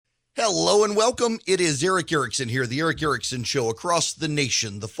Hello and welcome. It is Eric Erickson here, the Eric Erickson Show across the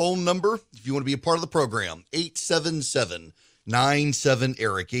nation. The phone number, if you want to be a part of the program,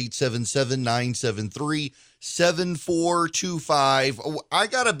 877-97-ERIC, 877-973-7425. Oh, I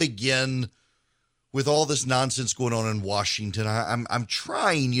got to begin with all this nonsense going on in Washington. I'm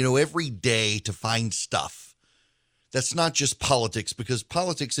trying, every day to find stuff that's not just politics, because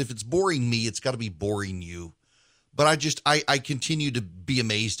politics, if it's boring me, it's got to be boring you. But I continue to be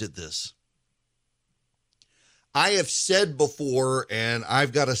amazed at this. I have said before, and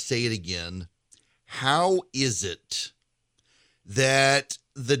I've got to say it again, how is it that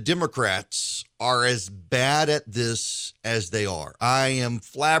the Democrats are as bad at this as they are? I am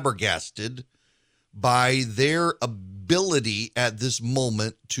flabbergasted by their ability at this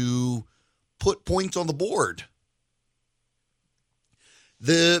moment to put points on the board.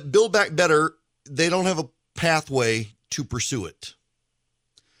 The Build Back Better, they don't have a pathway to pursue it.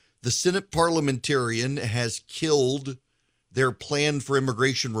 The Senate parliamentarian has killed their plan for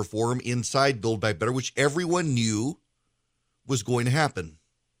immigration reform inside Build Back Better, which everyone knew was going to happen.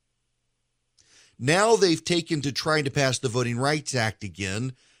 Now they've taken to trying to pass the Voting Rights Act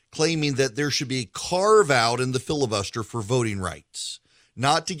again, claiming that there should be a carve out in the filibuster for voting rights.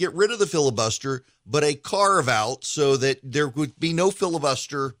 Not to get rid of the filibuster, but a carve out so that there would be no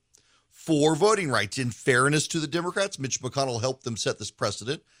filibuster for voting rights. In fairness to the Democrats, Mitch McConnell helped them set this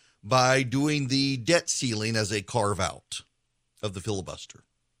precedent by doing the debt ceiling as a carve out of the filibuster.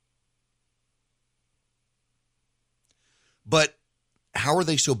 But how are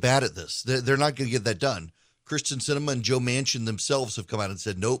they so bad at this? They're not going to get that done. Kristen Sinema and Joe Manchin themselves have come out and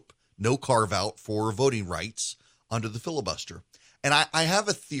said, nope, no carve out for voting rights under the filibuster. And I have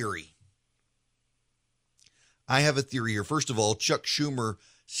a theory. I have a theory here. First of all, Chuck Schumer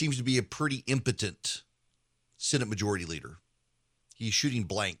seems to be a pretty impotent Senate Majority Leader. He's shooting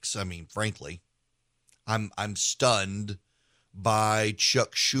blanks. I mean, frankly, I'm stunned by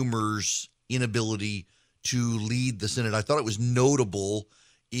Chuck Schumer's inability to lead the Senate. I thought it was notable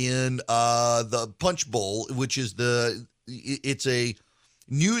in the Punch Bowl, which is it's a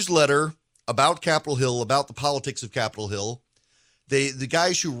newsletter about Capitol Hill, about the politics of Capitol Hill. The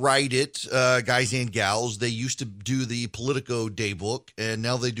guys who write it, guys and gals, they used to do the Politico Daybook, and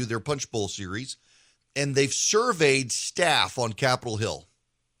now they do their Punch Bowl series. And they've surveyed staff on Capitol Hill,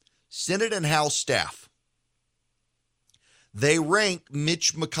 Senate and House staff. They rank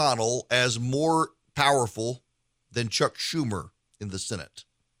Mitch McConnell as more powerful than Chuck Schumer in the Senate.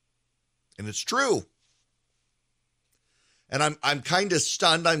 And it's true. And I'm kind of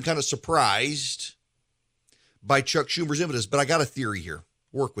stunned. I'm kind of surprised by Chuck Schumer's impetus, but I got a theory here.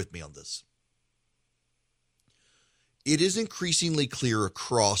 Work with me on this. It is increasingly clear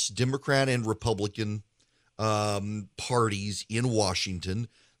across Democrat and Republican parties in Washington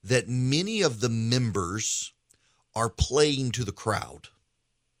that many of the members are playing to the crowd.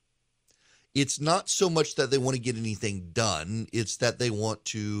 It's not so much that they want to get anything done, it's that they want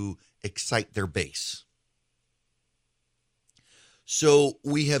to excite their base. So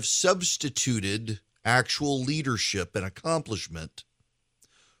we have substituted actual leadership and accomplishment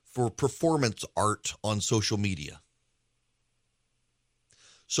for performance art on social media.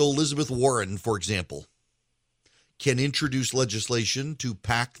 So Elizabeth Warren, for example, can introduce legislation to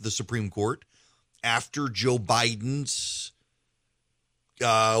pack the Supreme Court after Joe Biden's,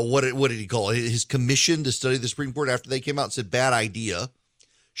 what did he call it? His commission to study the Supreme Court, after they came out and said, bad idea.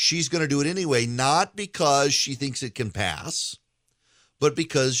 She's going to do it anyway, not because she thinks it can pass, but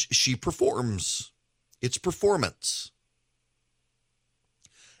because she performs. It's performance.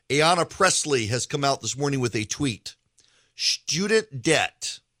 Ayanna Pressley has come out this morning with a tweet. Student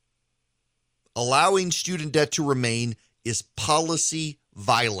debt, allowing student debt to remain, is policy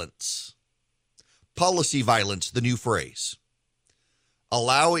violence. Policy violence, the new phrase.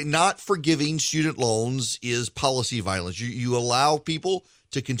 Not forgiving student loans is policy violence. You allow people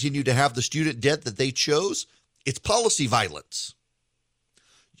to continue to have the student debt that they chose. It's policy violence.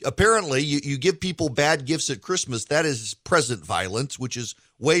 Apparently, you give people bad gifts at Christmas. That is present violence, which is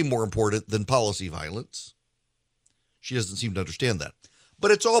way more important than policy violence. She doesn't seem to understand that. But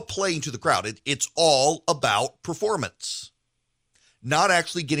it's all playing to the crowd. It's all about performance, not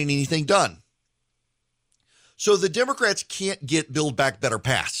actually getting anything done. So the Democrats can't get Build Back Better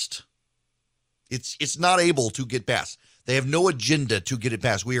passed. It's not able to get passed. They have no agenda to get it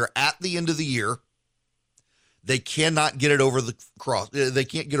passed. We are at the end of the year. They cannot get it over the cross. They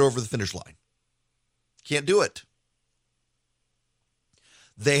can't get over the finish line. Can't do it.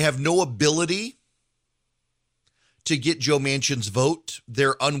 They have no ability to get Joe Manchin's vote.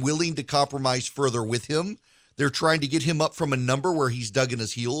 They're unwilling to compromise further with him. They're trying to get him up from a number where he's dug in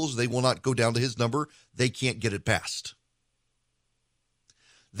his heels. They will not go down to his number. They can't get it passed.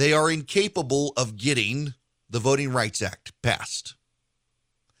 They are incapable of getting the Voting Rights Act passed.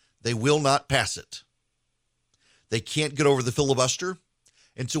 They will not pass it. They can't get over the filibuster.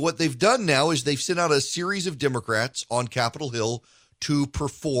 And so what they've done now is they've sent out a series of Democrats on Capitol Hill to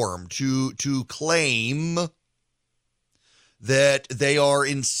perform, to claim that they are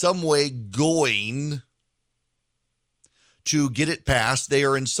in some way going to get it passed. They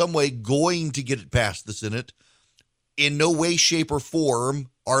are in some way going to get it past the Senate. In no way, shape, or form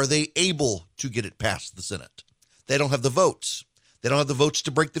are they able to get it past the Senate. They don't have the votes. They don't have the votes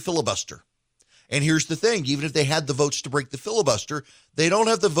to break the filibuster. And here's the thing, even if they had the votes to break the filibuster, they don't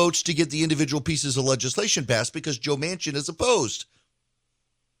have the votes to get the individual pieces of legislation passed because Joe Manchin is opposed.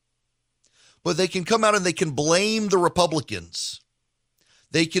 But they can come out and they can blame the Republicans.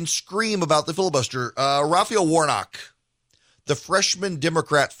 They can scream about the filibuster. Raphael Warnock, the freshman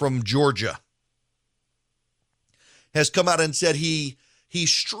Democrat from Georgia, has come out and said he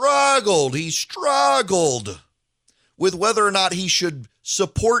struggled with whether or not he should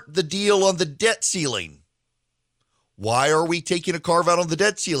support the deal on the debt ceiling. Why are we taking a carve out on the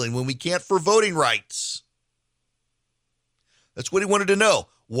debt ceiling when we can't for voting rights? That's what he wanted to know.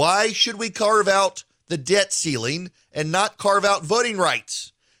 Why should we carve out the debt ceiling and not carve out voting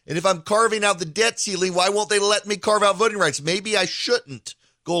rights? And if I'm carving out the debt ceiling, why won't they let me carve out voting rights? Maybe I shouldn't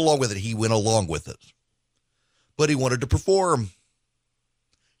go along with it. He went along with it. But he wanted to perform.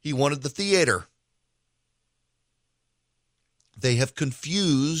 He wanted the theater. They have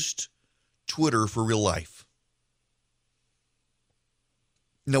confused Twitter for real life.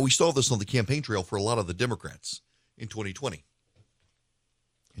 Now, we saw this on the campaign trail for a lot of the Democrats in 2020.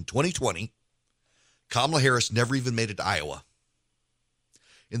 In 2020, Kamala Harris never even made it to Iowa.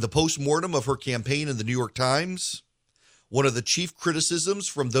 In the postmortem of her campaign in the New York Times, one of the chief criticisms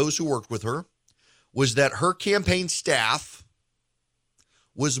from those who worked with her was that her campaign staff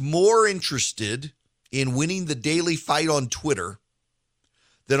was more interested in winning the daily fight on Twitter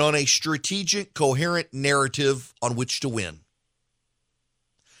than on a strategic, coherent narrative on which to win.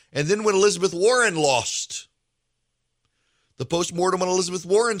 And then when Elizabeth Warren lost, the postmortem on Elizabeth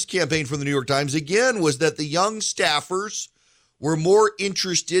Warren's campaign from the New York Times again was that the young staffers were more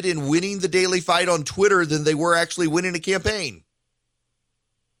interested in winning the daily fight on Twitter than they were actually winning a campaign.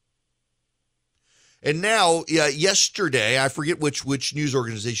 And now, yesterday, I forget which news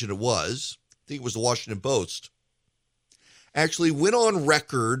organization it was, I think it was the Washington Post, actually went on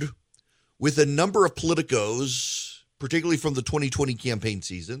record with a number of politicos, particularly from the 2020 campaign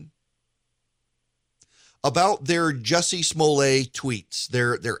season, about their Jussie Smollett tweets,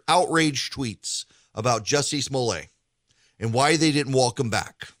 their outraged tweets about Jussie Smollett and why they didn't welcome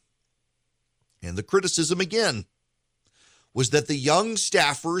back. And the criticism again was that the young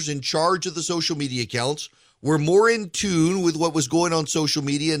staffers in charge of the social media accounts were more in tune with what was going on social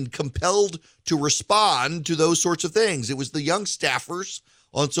media and compelled to respond to those sorts of things. It was the young staffers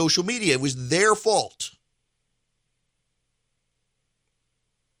on social media. It was their fault.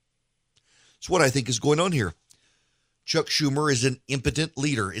 It's what I think is going on here. Chuck Schumer is an impotent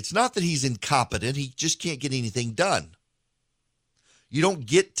leader. It's not that he's incompetent. He just can't get anything done. You don't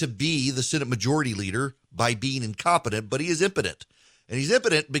get to be the Senate Majority Leader by being incompetent, but he is impotent. And he's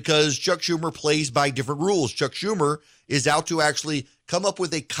impotent because Chuck Schumer plays by different rules. Chuck Schumer is out to actually come up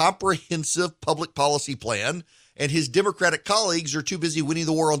with a comprehensive public policy plan, and his Democratic colleagues are too busy winning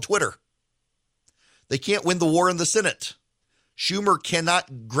the war on Twitter. They can't win the war in the Senate. Schumer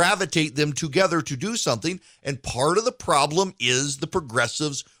cannot gravitate them together to do something, and part of the problem is the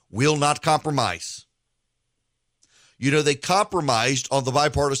progressives will not compromise. You know, they compromised on the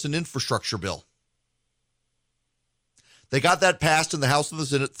bipartisan infrastructure bill. They got that passed in the House and the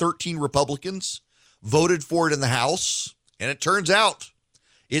Senate. 13 Republicans voted for it in the House, and it turns out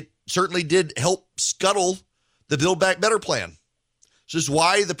it certainly did help scuttle the Build Back Better plan. This is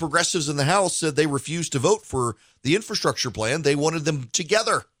why the progressives in the House said they refused to vote for the infrastructure plan. They wanted them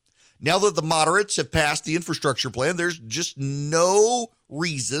together. Now that the moderates have passed the infrastructure plan, there's just no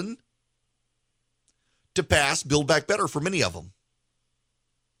reason to pass Build Back Better for many of them.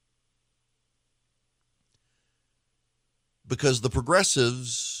 Because the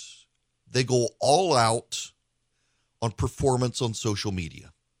progressives, they go all out on performance on social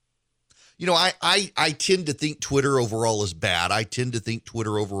media. You know, I tend to think Twitter overall is bad. I tend to think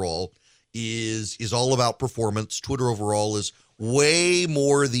Twitter overall is all about performance. Twitter overall is way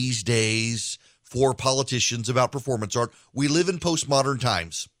more these days for politicians about performance art. We live in postmodern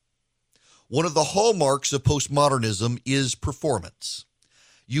times. One of the hallmarks of postmodernism is performance.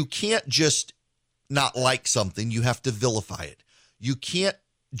 You can't just not like something, you have to vilify it. You can't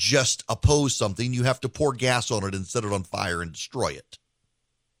just oppose something. You have to pour gas on it and set it on fire and destroy it.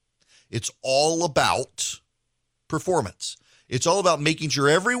 It's all about performance. It's all about making sure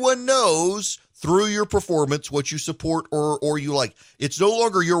everyone knows through your performance what you support or you like. It's no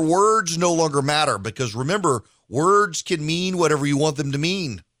longer, your words no longer matter, because remember, words can mean whatever you want them to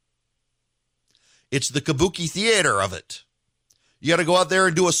mean. It's the kabuki theater of it. You got to go out there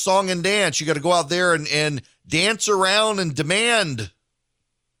and do a song and dance. You got to go out there and dance around and demand.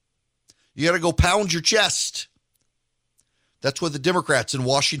 You got to go pound your chest. That's what the Democrats in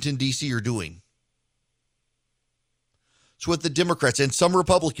Washington, D.C. are doing. It's what the Democrats and some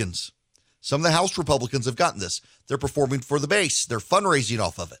Republicans, some of the House Republicans have gotten this. They're performing for the base. They're fundraising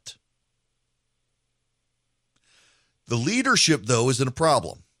off of it. The leadership, though, isn't a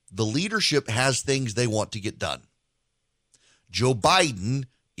problem. The leadership has things they want to get done. Joe Biden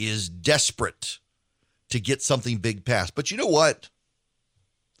is desperate to get something big passed. But you know what?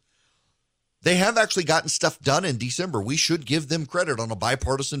 They have actually gotten stuff done in December. We should give them credit on a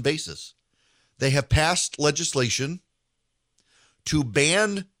bipartisan basis. They have passed legislation to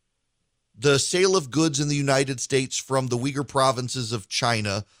ban the sale of goods in the United States from the Uyghur provinces of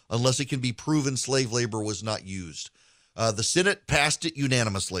China unless it can be proven slave labor was not used. The Senate passed it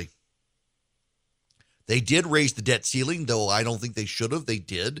unanimously. They did raise the debt ceiling, though I don't think they should have. They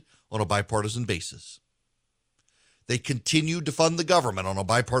did on a bipartisan basis. They continued to fund the government on a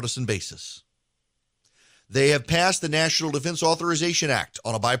bipartisan basis. They have passed the National Defense Authorization Act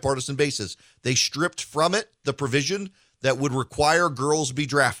on a bipartisan basis. They stripped from it the provision that would require girls be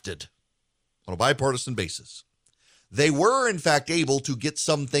drafted on a bipartisan basis. They were, in fact, able to get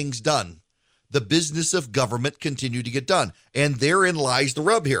some things done. The business of government continued to get done. And therein lies the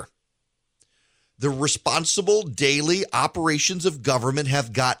rub here. The responsible daily operations of government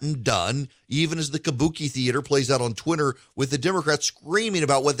have gotten done, even as the kabuki theater plays out on Twitter with the Democrats screaming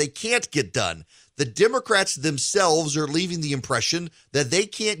about what they can't get done. The Democrats themselves are leaving the impression that they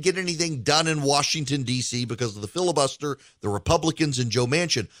can't get anything done in Washington, D.C. because of the filibuster, the Republicans, and Joe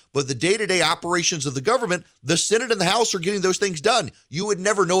Manchin. But the day-to-day operations of the government, the Senate and the House are getting those things done. You would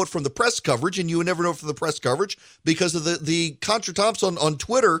never know it from the press coverage, and you would never know it from the press coverage because of the contretemps on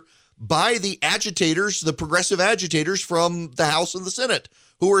Twitter by the agitators, the progressive agitators from the House and the Senate,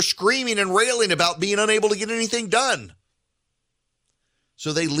 who are screaming and railing about being unable to get anything done.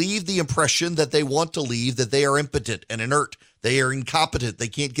 So they leave the impression that they want to leave, that they are impotent and inert. They are incompetent. They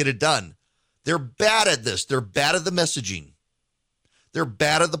can't get it done. They're bad at this. They're bad at the messaging. They're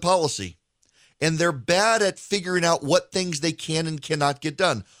bad at the policy. And they're bad at figuring out what things they can and cannot get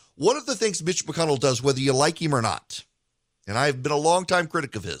done. One of the things Mitch McConnell does, whether you like him or not, and I've been a longtime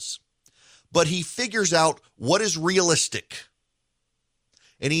critic of his, but he figures out what is realistic.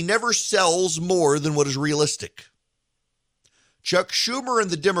 And he never sells more than what is realistic. Chuck Schumer and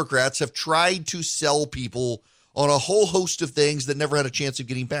the Democrats have tried to sell people on a whole host of things that never had a chance of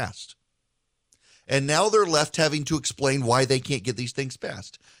getting passed. And now they're left having to explain why they can't get these things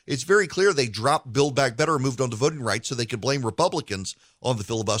passed. It's very clear they dropped Build Back Better and moved on to voting rights so they could blame Republicans on the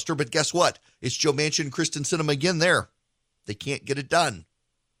filibuster. But guess what? It's Joe Manchin and Kristen Sinema again there. They can't get it done.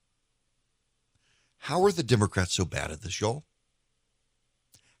 How are the Democrats so bad at this, y'all?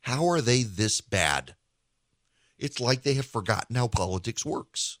 How are they this bad? It's like they have forgotten how politics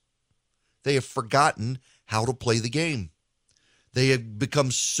works. They have forgotten how to play the game. They have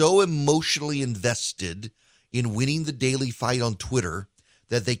become so emotionally invested in winning the daily fight on Twitter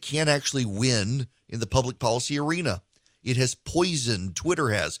that they can't actually win in the public policy arena. It has poisoned, Twitter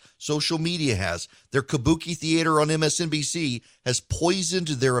has, social media has. Their kabuki theater on MSNBC has poisoned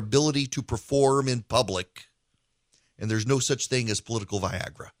their ability to perform in public. And there's no such thing as political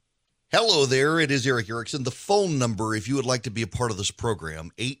Viagra. Hello there, it is Eric Erickson. The phone number, if you would like to be a part of this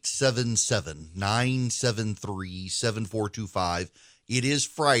program, 877-973-7425. It is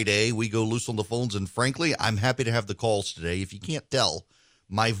Friday. We go loose on the phones, and frankly, I'm happy to have the calls today. If you can't tell,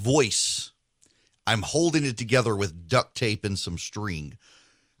 my voice, I'm holding it together with duct tape and some string.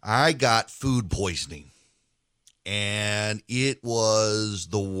 I got food poisoning, and it was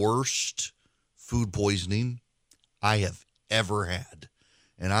the worst food poisoning I have ever had.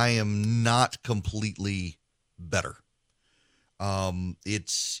 And I am not completely better.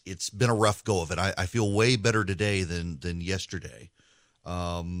 It's been a rough go of it. I feel way better today than yesterday.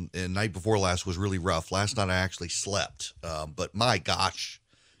 And night before last was really rough. Last night I actually slept. But my gosh,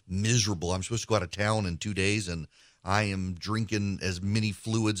 miserable. I'm supposed to go out of town in 2 days, and I am drinking as many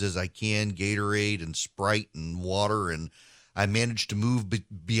fluids as I can, Gatorade and Sprite and water. And I managed to move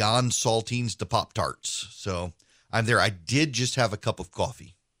beyond saltines to Pop-Tarts. So I'm there. I did just have a cup of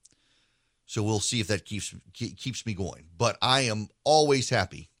coffee. So we'll see if that keeps me going. But I am always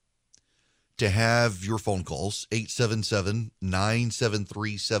happy to have your phone calls,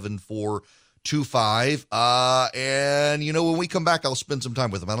 877-973-7425. And, when we come back, I'll spend some time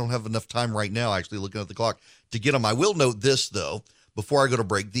with them. I don't have enough time right now, actually, looking at the clock, to get them. I will note this, though, before I go to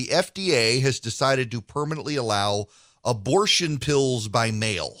break. The FDA has decided to permanently allow abortion pills by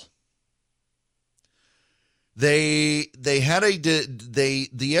mail. The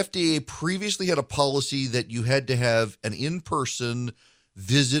FDA previously had a policy that you had to have an in-person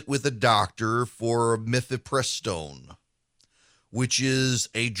visit with a doctor for mifepristone, which is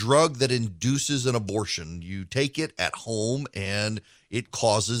a drug that induces an abortion. You take it at home and it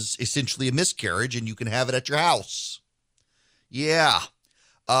causes essentially a miscarriage, and you can have it at your house. Yeah.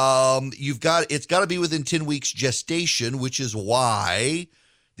 It's got to be within 10 weeks gestation, which is why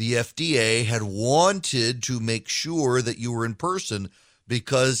the FDA had wanted to make sure that you were in person,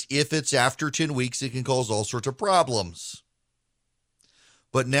 because if it's after 10 weeks, it can cause all sorts of problems.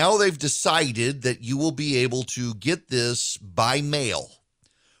 But now they've decided that you will be able to get this by mail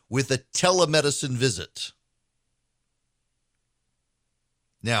with a telemedicine visit.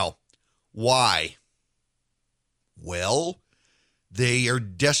 Now, why? Well, they are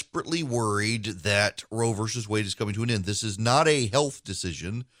desperately worried that Roe versus Wade is coming to an end. This is not a health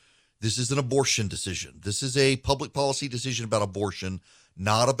decision. This is an abortion decision. This is a public policy decision about abortion,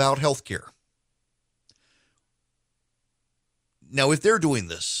 not about health care. Now, if they're doing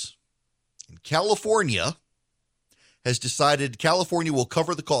this, California has decided California will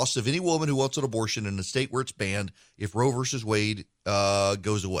cover the costs of any woman who wants an abortion in a state where it's banned if Roe versus Wade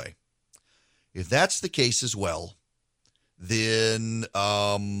goes away. If that's the case as well, then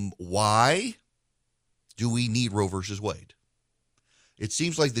why do we need Roe versus Wade? It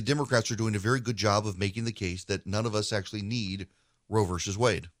seems like the Democrats are doing a very good job of making the case that none of us actually need Roe versus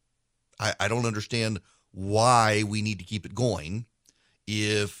Wade. I don't understand why we need to keep it going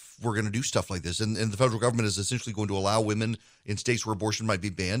if we're going to do stuff like this. And the federal government is essentially going to allow women in states where abortion might be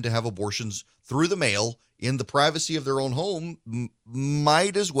banned to have abortions through the mail in the privacy of their own home.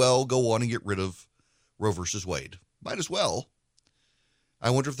 Might as well go on and get rid of Roe versus Wade. Might as well. I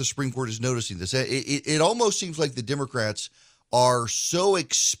wonder if the Supreme Court is noticing this. It almost seems like the Democrats are so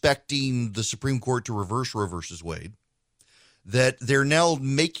expecting the Supreme Court to reverse Roe versus Wade that they're now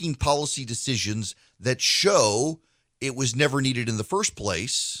making policy decisions that show it was never needed in the first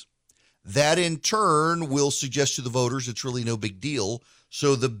place. That in turn will suggest to the voters it's really no big deal.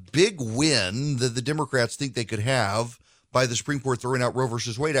 So the big win that the Democrats think they could have by the Supreme Court throwing out Roe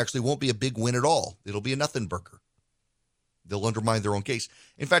versus Wade actually won't be a big win at all. It'll be a nothing burger. They'll undermine their own case.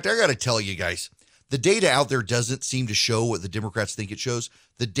 In fact, I got to tell you guys, the data out there doesn't seem to show what the Democrats think it shows.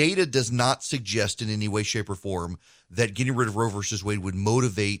 The data does not suggest in any way, shape, or form that getting rid of Roe versus Wade would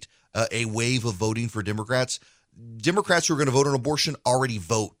motivate a wave of voting for Democrats. Democrats who are going to vote on abortion already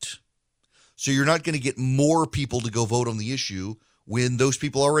vote. So you're not going to get more people to go vote on the issue when those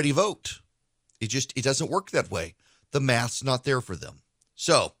people already vote. It doesn't work that way. The math's not there for them.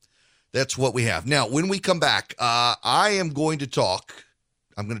 So that's what we have. Now, when we come back, I am going to talk.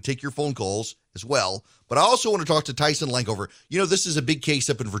 I'm going to take your phone calls as well, but I also want to talk to Tyson Lankover. This is a big case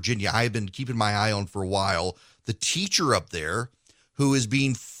up in Virginia. I've been keeping my eye on for a while. The teacher up there who is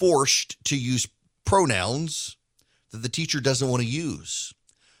being forced to use pronouns that the teacher doesn't want to use.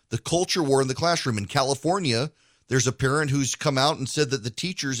 The culture war in the classroom. In California, there's a parent who's come out and said that the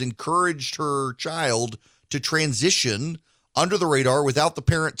teachers encouraged her child to transition under the radar without the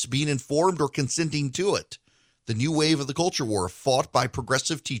parents being informed or consenting to it. The new wave of the culture war, fought by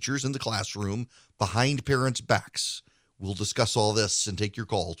progressive teachers in the classroom behind parents' backs. We'll discuss all this and take your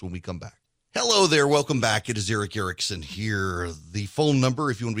calls when we come back. Hello there. Welcome back. It is Eric Erickson here. The phone number,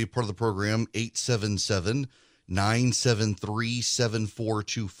 if you want to be a part of the program,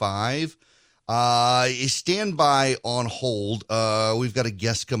 877-973-7425. Stand by on hold. We've got a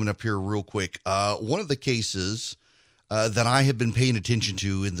guest coming up here real quick. One of the cases that I have been paying attention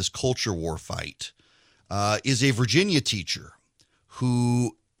to in this culture war fight is a Virginia teacher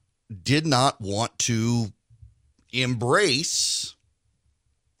who did not want to embrace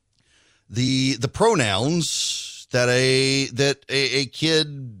the pronouns that a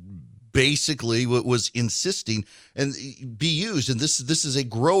kid basically was insisting and be used. And this is a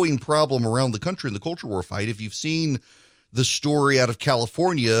growing problem around the country in the culture war fight. If you've seen the story out of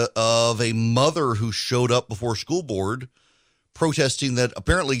California of a mother who showed up before school board protesting that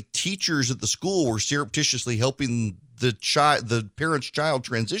apparently teachers at the school were surreptitiously helping the parent's child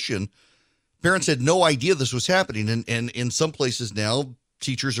transition. Parents had no idea this was happening. And in some places now,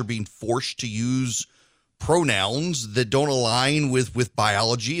 teachers are being forced to use pronouns that don't align with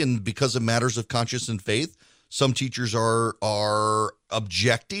biology, and because of matters of conscience and faith, some teachers are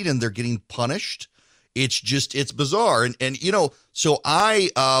objecting and they're getting punished. It's bizarre. And so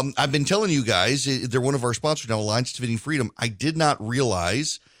I've been telling you guys, they're one of our sponsors now, Alliance Defending Freedom. I did not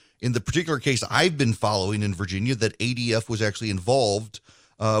realize in the particular case I've been following in Virginia that ADF was actually involved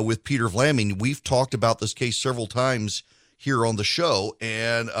with Peter Vlaming. We've talked about this case several times here on the show,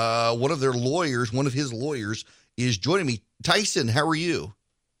 and one of his lawyers is joining me. Tyson, how are you?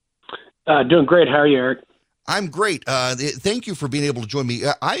 Doing great. How are you, Eric? I'm great. Thank you for being able to join me.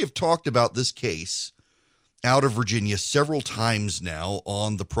 I have talked about this case out of Virginia several times now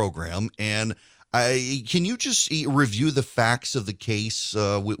on the program, and can you just review the facts of the case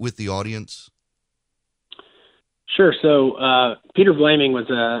with the audience? Sure. So Peter Vlaming was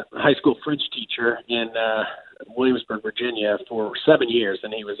a high school French teacher in Williamsburg, Virginia, for 7 years,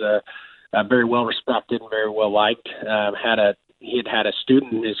 and he was a very well respected and very well liked. He had had a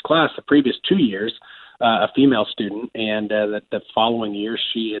student in his class the previous 2 years, a female student, and the following year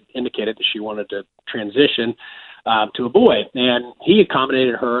she had indicated that she wanted to transition to a boy, and he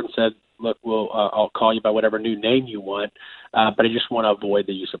accommodated her and said, "Look, I'll call you by whatever new name you want, but I just want to avoid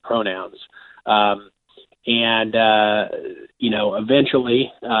the use of pronouns."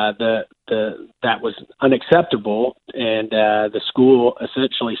 Eventually that was unacceptable, and the school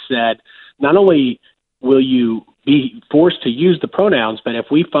essentially said, not only will you be forced to use the pronouns, but if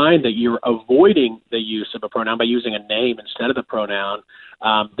we find that you're avoiding the use of a pronoun by using a name instead of the pronoun,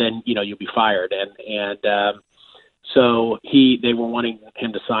 then you'll be fired. So they were wanting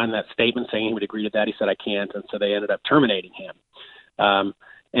him to sign that statement saying he would agree to that. He said, "I can't," and so they ended up terminating him.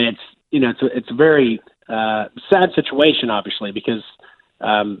 And it's a very sad situation, obviously, because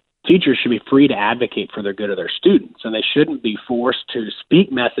teachers should be free to advocate for the good of their students, and they shouldn't be forced to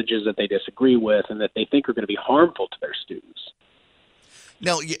speak messages that they disagree with and that they think are going to be harmful to their students.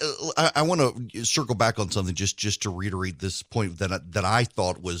 Now, I want to circle back on something just to reiterate this point that I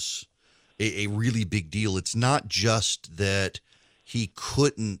thought was a really big deal. It's not just that he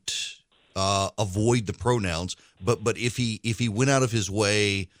couldn't avoid the pronouns, but if he went out of his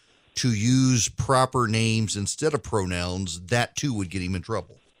way to use proper names instead of pronouns, that too would get him in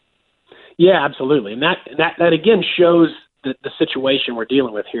trouble. Yeah, absolutely. And that again shows the situation we're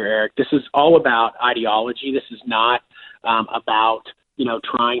dealing with here, Eric. This is all about ideology. This is not about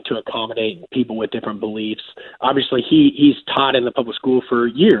trying to accommodate people with different beliefs. Obviously, he's taught in the public school for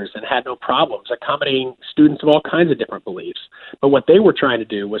years and had no problems accommodating students of all kinds of different beliefs. But what they were trying to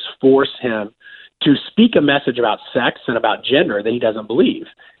do was force him to speak a message about sex and about gender that he doesn't believe.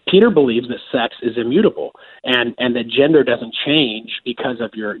 Peter believes that sex is immutable and that gender doesn't change because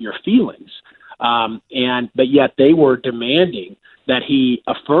of your feelings. But yet they were demanding that he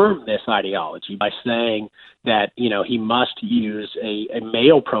affirm this ideology by saying that, he must use a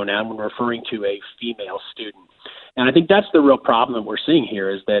male pronoun when referring to a female student. And I think that's the real problem that we're seeing here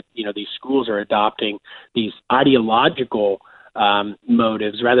is that, these schools are adopting these ideological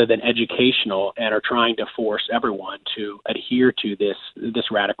motives rather than educational, and are trying to force everyone to adhere to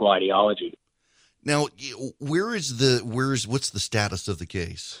this radical ideology. Now, what's the status of the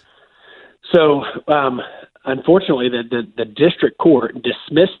case? So, unfortunately, the district court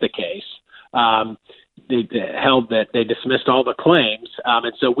dismissed the case. They held that they dismissed all the claims,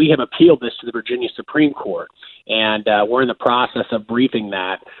 and so we have appealed this to the Virginia Supreme Court, and we're in the process of briefing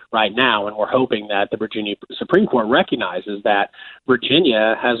that right now, and we're hoping that the Virginia Supreme Court recognizes that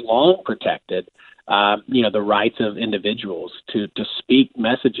Virginia has long protected, the rights of individuals to speak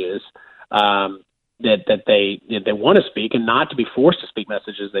messages that they want to speak, and not to be forced to speak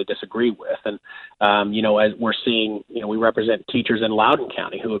messages they disagree with. And as we're seeing, we represent teachers in Loudoun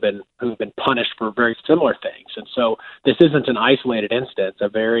County who have been punished for very similar things. And so this isn't an isolated instance, a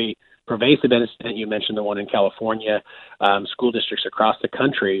very pervasive incident. You mentioned the one in California. School districts across the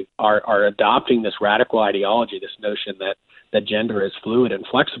country are adopting this radical ideology, this notion that gender is fluid and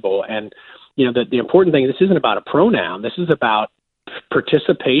flexible. And the important thing, this isn't about a pronoun. This is about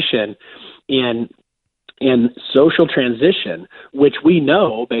participation in social transition, which we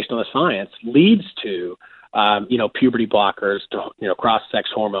know, based on the science, leads to, puberty blockers, to, cross-sex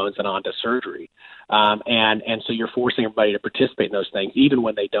hormones, and on to surgery. And so you're forcing everybody to participate in those things, even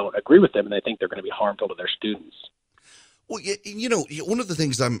when they don't agree with them and they think they're going to be harmful to their students. Well, one of the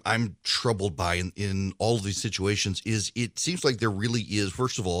things I'm troubled by in all of these situations is it seems like there really is,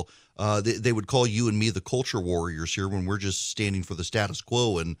 first of all, they would call you and me the culture warriors here when we're just standing for the status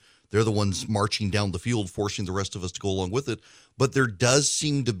quo, and they're the ones marching down the field, forcing the rest of us to go along with it. But there does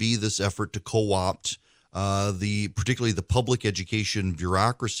seem to be this effort to co-opt particularly the public education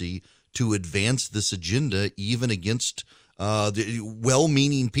bureaucracy to advance this agenda, even against the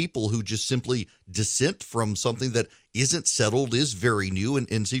well-meaning people who just simply dissent from something that isn't settled, is very new,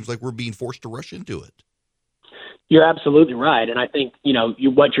 and seems like we're being forced to rush into it. You're absolutely right. And I think,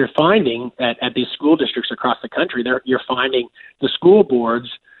 what you're finding at these school districts across the country, you're finding the school boards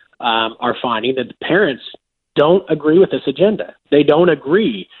are finding that the parents don't agree with this agenda. They don't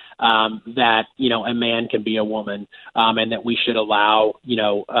agree that, a man can be a woman, and that we should allow,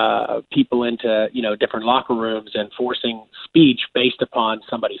 people into, different locker rooms and forcing speech based upon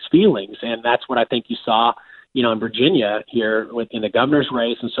somebody's feelings. And that's what I think you saw, in Virginia here in the governor's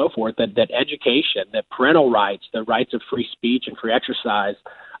race and so forth, that education, that parental rights, the rights of free speech and free exercise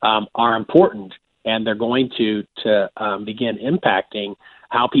are important. And they're going to begin impacting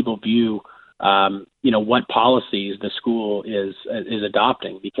how people view what policies the school is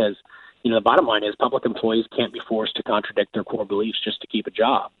adopting, because, the bottom line is public employees can't be forced to contradict their core beliefs just to keep a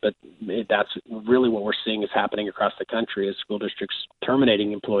job. But that's really what we're seeing is happening across the country, is school districts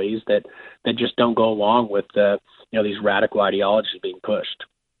terminating employees that just don't go along with these radical ideologies being pushed.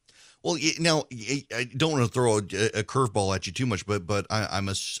 Well, now, I don't want to throw a curveball at you too much, but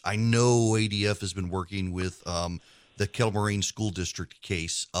I know ADF has been working with the Kettle Moraine School District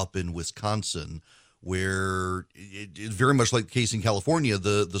case up in Wisconsin, where very much like the case in California,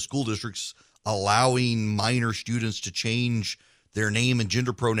 the school districts allowing minor students to change their name and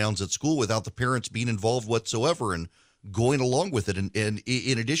gender pronouns at school without the parents being involved whatsoever and going along with it. And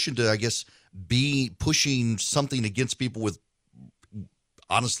in addition to, I guess, pushing something against people with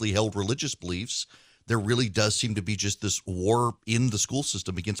honestly held religious beliefs, there really does seem to be just this war in the school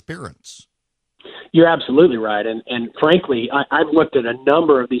system against parents. You're absolutely right. And frankly, I've looked at a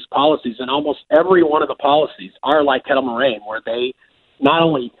number of these policies, and almost every one of the policies are like Kettle Moraine, where they not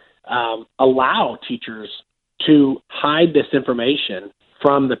only allow teachers to hide this information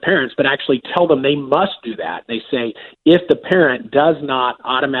from the parents, but actually tell them they must do that. They say if the parent does not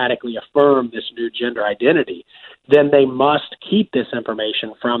automatically affirm this new gender identity, then they must keep this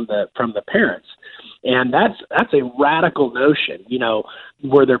information from the parents. And that's a radical notion,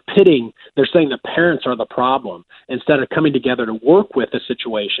 where they're saying the parents are the problem, instead of coming together to work with the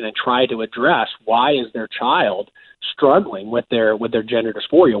situation and try to address why is their child struggling with their gender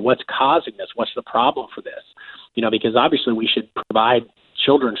dysphoria, what's causing this, what's the problem for this, because obviously we should provide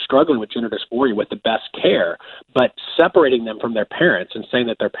children struggling with gender dysphoria with the best care, but separating them from their parents and saying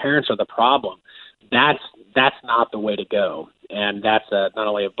that their parents are the problem, that's not the way to go. And that's not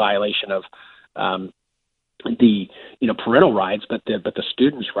only a violation of the parental rights, but the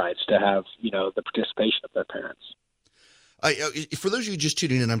students' rights to have the participation of their parents. For those of you just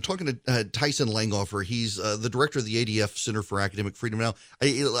tuning in, I'm talking to Tyson Langhofer. He's the director of the ADF Center for Academic Freedom. Now,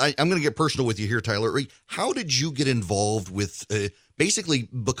 I'm going to get personal with you here, Tyler. How did you get involved with basically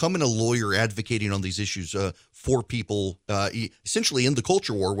becoming a lawyer advocating on these issues for people, essentially in the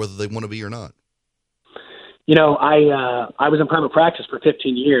culture war, whether they want to be or not? I was in private practice for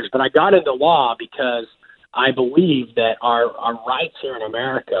 15 years, but I got into law because I believe that our rights here in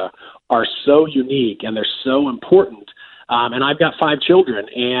America are so unique and they're so important. And I've got 5 children,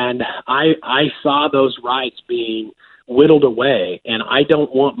 and I saw those rights being whittled away, and I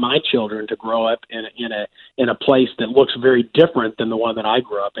don't want my children to grow up in a place that looks very different than the one that I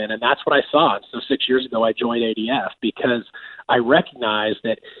grew up in. And that's what I saw. And so 6 years ago, I joined ADF because I recognized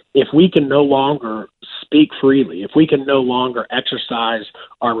that if we can no longer speak freely, if we can no longer exercise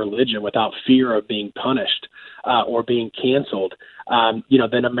our religion without fear of being punished or being canceled,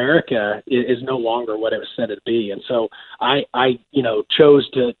 then America is no longer what it was said to be. And so I chose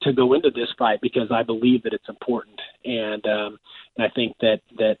to go into this fight because I believe that it's important. And I think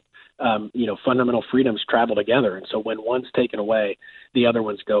that fundamental freedoms travel together. And so when one's taken away, the other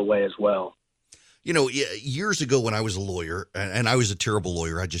ones go away as well. Years ago when I was a lawyer, and I was a terrible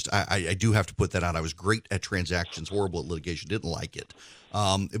lawyer, I do have to put that out. I was great at transactions, horrible at litigation, didn't like it.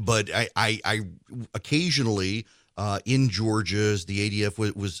 But I occasionally in Georgia, as the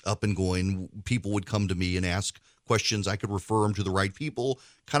ADF was up and going, people would come to me and ask questions. I could refer them to the right people,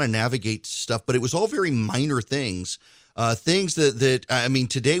 kind of navigate stuff, but it was all very minor things. Things that I mean,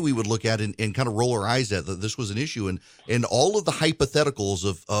 today we would look at and kind of roll our eyes at that this was an issue. And all of the hypotheticals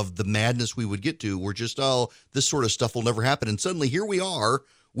of the madness we would get to were just, this sort of stuff will never happen. And suddenly here we are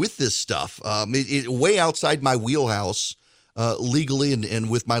with this stuff, way outside my wheelhouse, legally and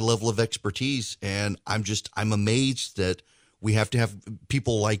with my level of expertise. And I'm amazed that we have to have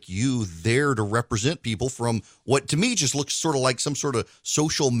people like you there to represent people from what to me just looks sort of like some sort of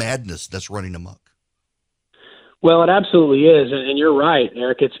social madness that's running amok. Well, it absolutely is, and you're right,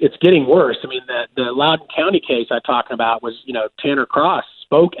 Eric. It's getting worse. I mean, the Loudoun County case I'm talking about was, Tanner Cross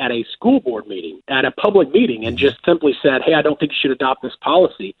spoke at a school board meeting, at a public meeting, and just simply said, hey, I don't think you should adopt this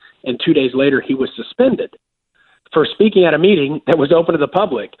policy. And 2 days later, he was suspended for speaking at a meeting that was open to the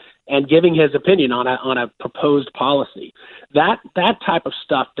public and giving his opinion on a proposed policy. That type of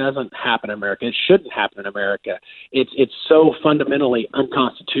stuff doesn't happen in America. It shouldn't happen in America. It's so fundamentally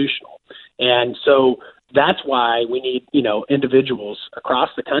unconstitutional. And so that's why we need, individuals across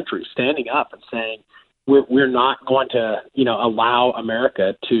the country standing up and saying, we're not going to, allow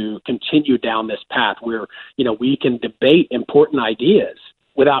America to continue down this path where, we can debate important ideas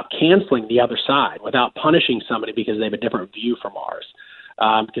without canceling the other side, without punishing somebody because they have a different view from ours,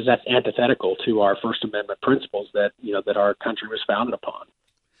 because that's antithetical to our First Amendment principles that our country was founded upon.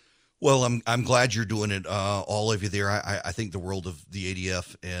 Well, I'm glad you're doing it, all of you there. I think the world of the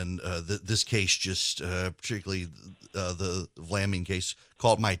ADF and this case, just particularly the Vlaming case,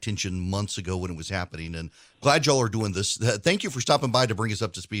 caught my attention months ago when it was happening, and glad y'all are doing this. Thank you for stopping by to bring us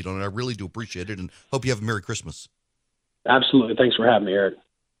up to speed on it. I really do appreciate it, and hope you have a Merry Christmas. Absolutely. Thanks for having me, Eric.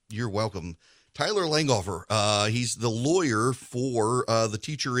 You're welcome. Tyler Langhofer, he's the lawyer for the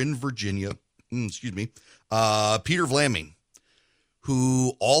teacher in Virginia, Peter Vlaming,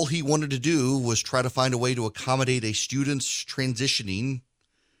 who all he wanted to do was try to find a way to accommodate a student's transitioning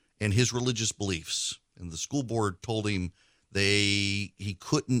and his religious beliefs. And the school board told him he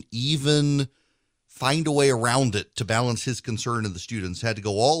couldn't even find a way around it to balance his concern and the students, had to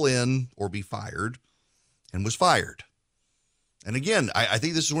go all in or be fired, and was fired. And again, I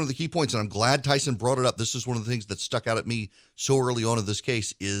think this is one of the key points, and I'm glad Tyson brought it up. This is one of the things that stuck out at me so early on in this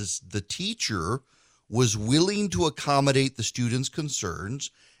case, is the teacher was willing to accommodate the students' concerns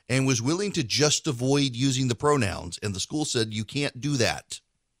and was willing to just avoid using the pronouns. And the school said, you can't do that.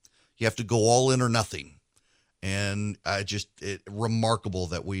 You have to go all in or nothing. And remarkable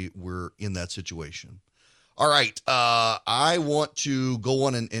that we're in that situation. All right. I want to go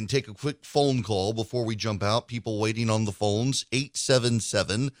on and take a quick phone call before we jump out. People waiting on the phones,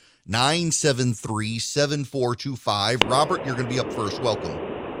 877-973-7425. Robert, you're going to be up first. Welcome.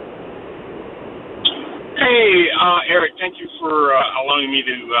 Hey, Eric, thank you for allowing me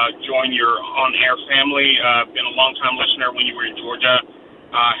to join your on-air family. Been a long-time listener when you were in Georgia.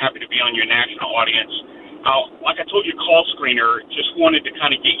 Happy to be on your national audience. Like I told you, call screener, just wanted to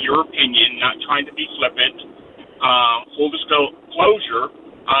kind of get your opinion, not trying to be flippant. Full disclosure,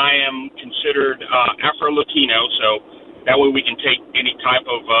 I am considered Afro-Latino, so that way we can take any type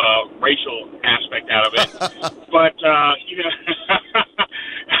of racial aspect out of it. But,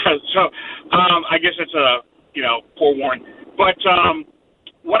 so I guess it's forewarned. But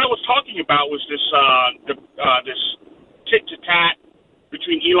what I was talking about was this tit-to-tat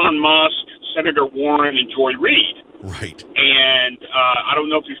between Elon Musk, Senator Warren, and Joy Reid. Right. And I don't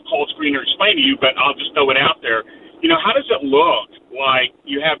know if you've called screener explained to you, but I'll just throw it out there. How does it look like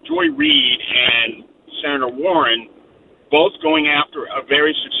you have Joy Reid and Senator Warren both going after a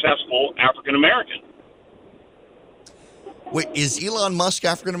very successful African-American? Wait, is Elon Musk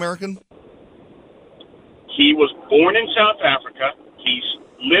African-American? He was born in South Africa. He's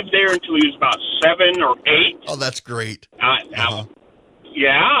lived there until he was about 7 or 8. Oh, that's great.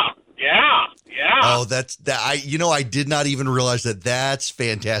 Yeah. Oh, I did not even realize that. That's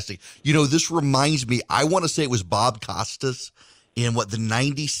fantastic. This reminds me, I want to say it was Bob Costas in the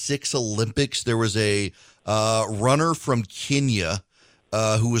 96 Olympics. There was a runner from Kenya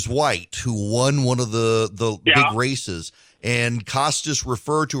who was white, who won one of the big races. And Costas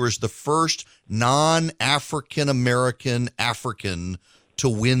referred to her as the first non-African American African to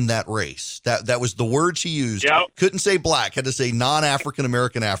win that race. That was the words he used. Yep. Couldn't say black, had to say non-African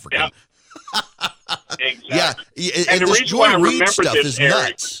American African. Yep. Exactly. Yeah, and this Joy Reid stuff is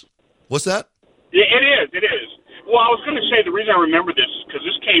Eric, nuts. What's that? Yeah, it is. Well, I was going to say the reason I remember this is because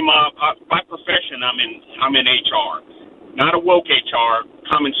this came up. By profession, I'm in HR, not a woke HR,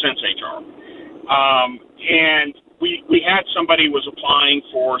 common sense HR, and we had somebody was applying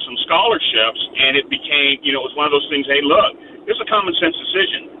for some scholarships, and it became it was one of those things. Hey, look, this is a common sense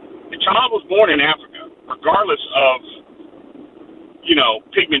decision. The child was born in Africa, regardless of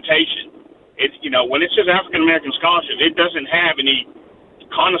pigmentation. When it says African American scholarship, it doesn't have any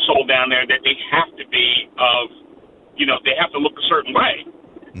connoisseur down there that they have to be they have to look a certain way.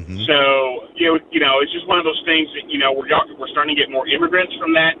 Mm-hmm. So it's just one of those things that we're starting to get more immigrants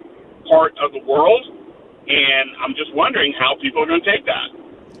from that part of the world, and I'm just wondering how people are going to take that.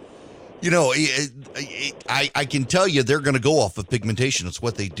 I can tell you they're going to go off of pigmentation. It's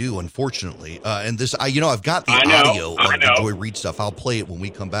what they do, unfortunately. And this, I've got the audio of the Joy Reid stuff. I'll play it when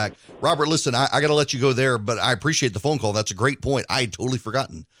we come back. Robert, listen, I got to let you go there, but I appreciate the phone call. That's a great point. I had totally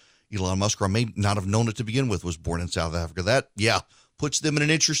forgotten. Elon Musk, or I may not have known it to begin with, was born in South Africa. puts them in an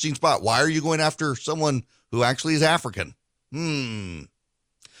interesting spot. Why are you going after someone who actually is African?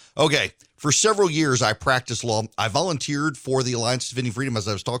 Okay. For several years, I practiced law. I volunteered for the Alliance Defending Freedom, as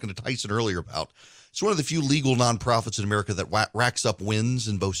I was talking to Tyson earlier about. It's one of the few legal nonprofits in America that racks up wins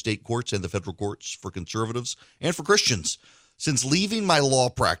in both state courts and the federal courts for conservatives and for Christians. Since leaving my law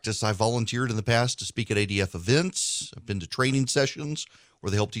practice, I volunteered in the past to speak at ADF events. I've been to training sessions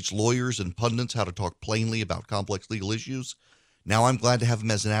where they help teach lawyers and pundits how to talk plainly about complex legal issues. Now I'm glad to have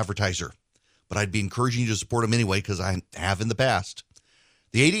him as an advertiser, but I'd be encouraging you to support him anyway because I have in the past.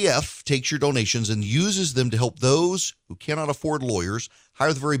 The ADF takes your donations and uses them to help those who cannot afford lawyers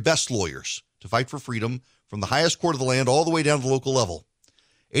hire the very best lawyers to fight for freedom from the highest court of the land all the way down to the local level.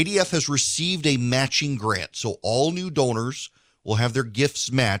 ADF has received a matching grant, so all new donors will have their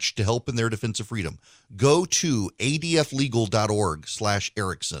gifts matched to help in their defense of freedom. Go to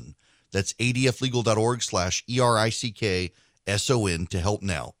adflegal.org/Erickson. That's adflegal.org/ERICKSON to help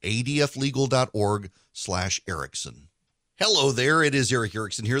now. adflegal.org/Erickson. Hello there, it is Eric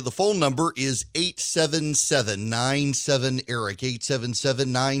Erickson here. The phone number is 877-97-ERIC,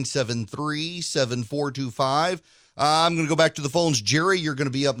 877-973-7425. I'm going to go back to the phones. Jerry, you're going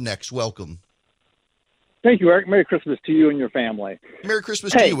to be up next. Welcome. Thank you, Eric. Merry Christmas to you and your family. Merry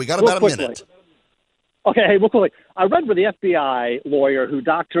Christmas to you. We got about a minute. Okay, real quickly. I read where the FBI lawyer who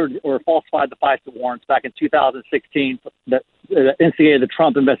doctored or falsified the FISA warrants back in 2016 that instigated the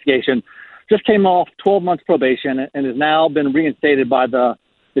Trump investigation just came off 12 months probation and has now been reinstated by the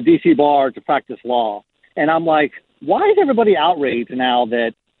D.C. bar to practice law. And I'm like, why is everybody outraged now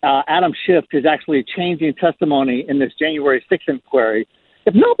that Adam Schiff is actually changing testimony in this January 6th inquiry?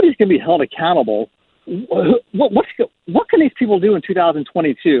 If nobody's going to be held accountable, what can these people do in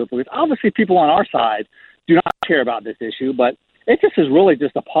 2022? Because obviously people on our side do not care about this issue, but it just is really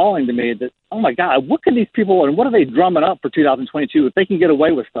just appalling to me that, oh my God, what can these people and what are they drumming up for 2022 if they can get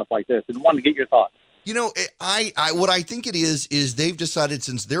away with stuff like this? And wanted to get your thoughts. You know, what I think it is they've decided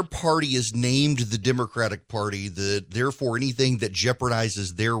since their party is named the Democratic Party, that therefore anything that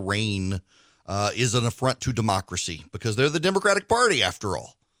jeopardizes their reign is an affront to democracy because they're the Democratic Party after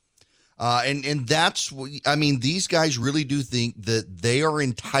all. And that's, I mean, these guys really do think that they are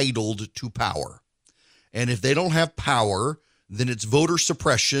entitled to power. And if they don't have power, then it's voter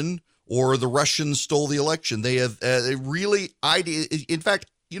suppression or the Russians stole the election. They have really idea. In fact,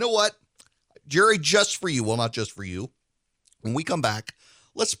 you know what, Jerry, just for you, well, not just for you, when we come back,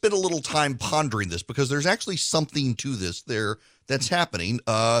 let's spend a little time pondering this because there's actually something to this there that's happening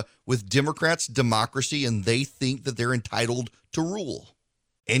with Democrats' democracy, and they think that they're entitled to rule.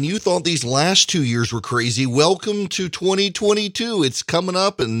 And you thought these last 2 years were crazy. Welcome to 2022. It's coming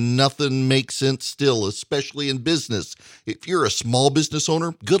up and nothing makes sense still, especially in business. If you're a small business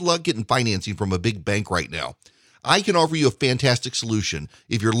owner, good luck getting financing from a big bank right now. I can offer you a fantastic solution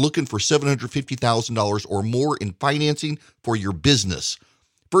if you're looking for $750,000 or more in financing for your business.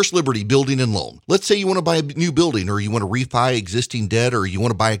 First Liberty Building and Loan. Let's say you want to buy a new building or you want to refi existing debt or you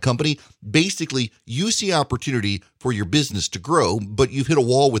want to buy a company. Basically, you see opportunity for your business to grow, but you've hit a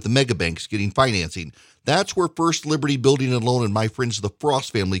wall with the mega banks getting financing. That's where First Liberty Building and Loan and my friends, the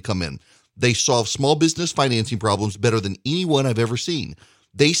Frost family, come in. They solve small business financing problems better than anyone I've ever seen.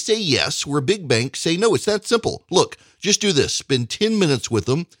 They say yes, where big banks say no. It's that simple. Look, just do this. Spend 10 minutes with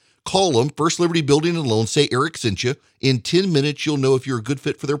them. Call them, First Liberty Building and Loan, say Eric sent you. In 10 minutes, you'll know if you're a good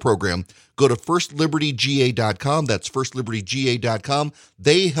fit for their program. Go to firstlibertyga.com. That's firstlibertyga.com.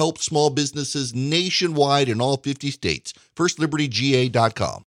 They help small businesses nationwide in all 50 states. firstlibertyga.com.